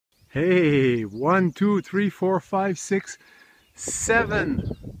Hey, 1, 2, 3, 4, 5, 6,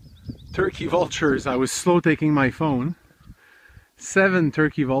 7 turkey vultures. I was slow taking my phone. 7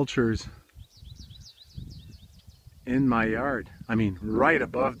 turkey vultures in my yard. I mean, right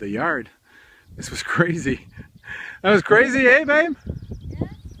above the yard. This was crazy. That was crazy, eh, babe? Yeah.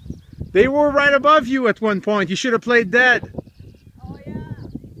 They were right above you at one point. You should have played dead. Oh yeah.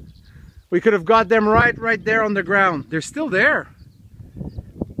 We could have got them right there on the ground. They're still there.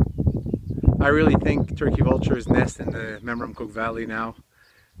 I really think turkey vultures nest in the Memramcook Valley now.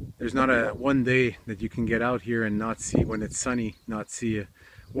 There's not a one day that you can get out here and not see, when it's sunny, not see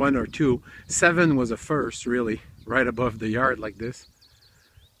one or two. 7 was a first, really, right above the yard like this.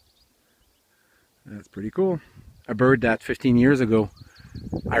 That's pretty cool. A bird that 15 years ago,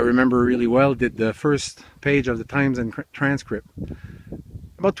 I remember really well, did the first page of the Times and Transcript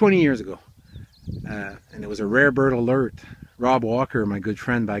about 20 years ago. And it was a rare bird alert. Rob Walker, my good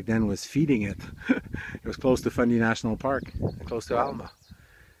friend back then, was feeding it. It was close to Fundy National Park, close to Alma.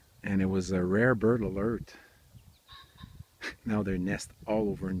 And it was a rare bird alert. Now they nest all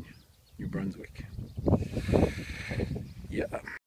over in New Brunswick. Yeah.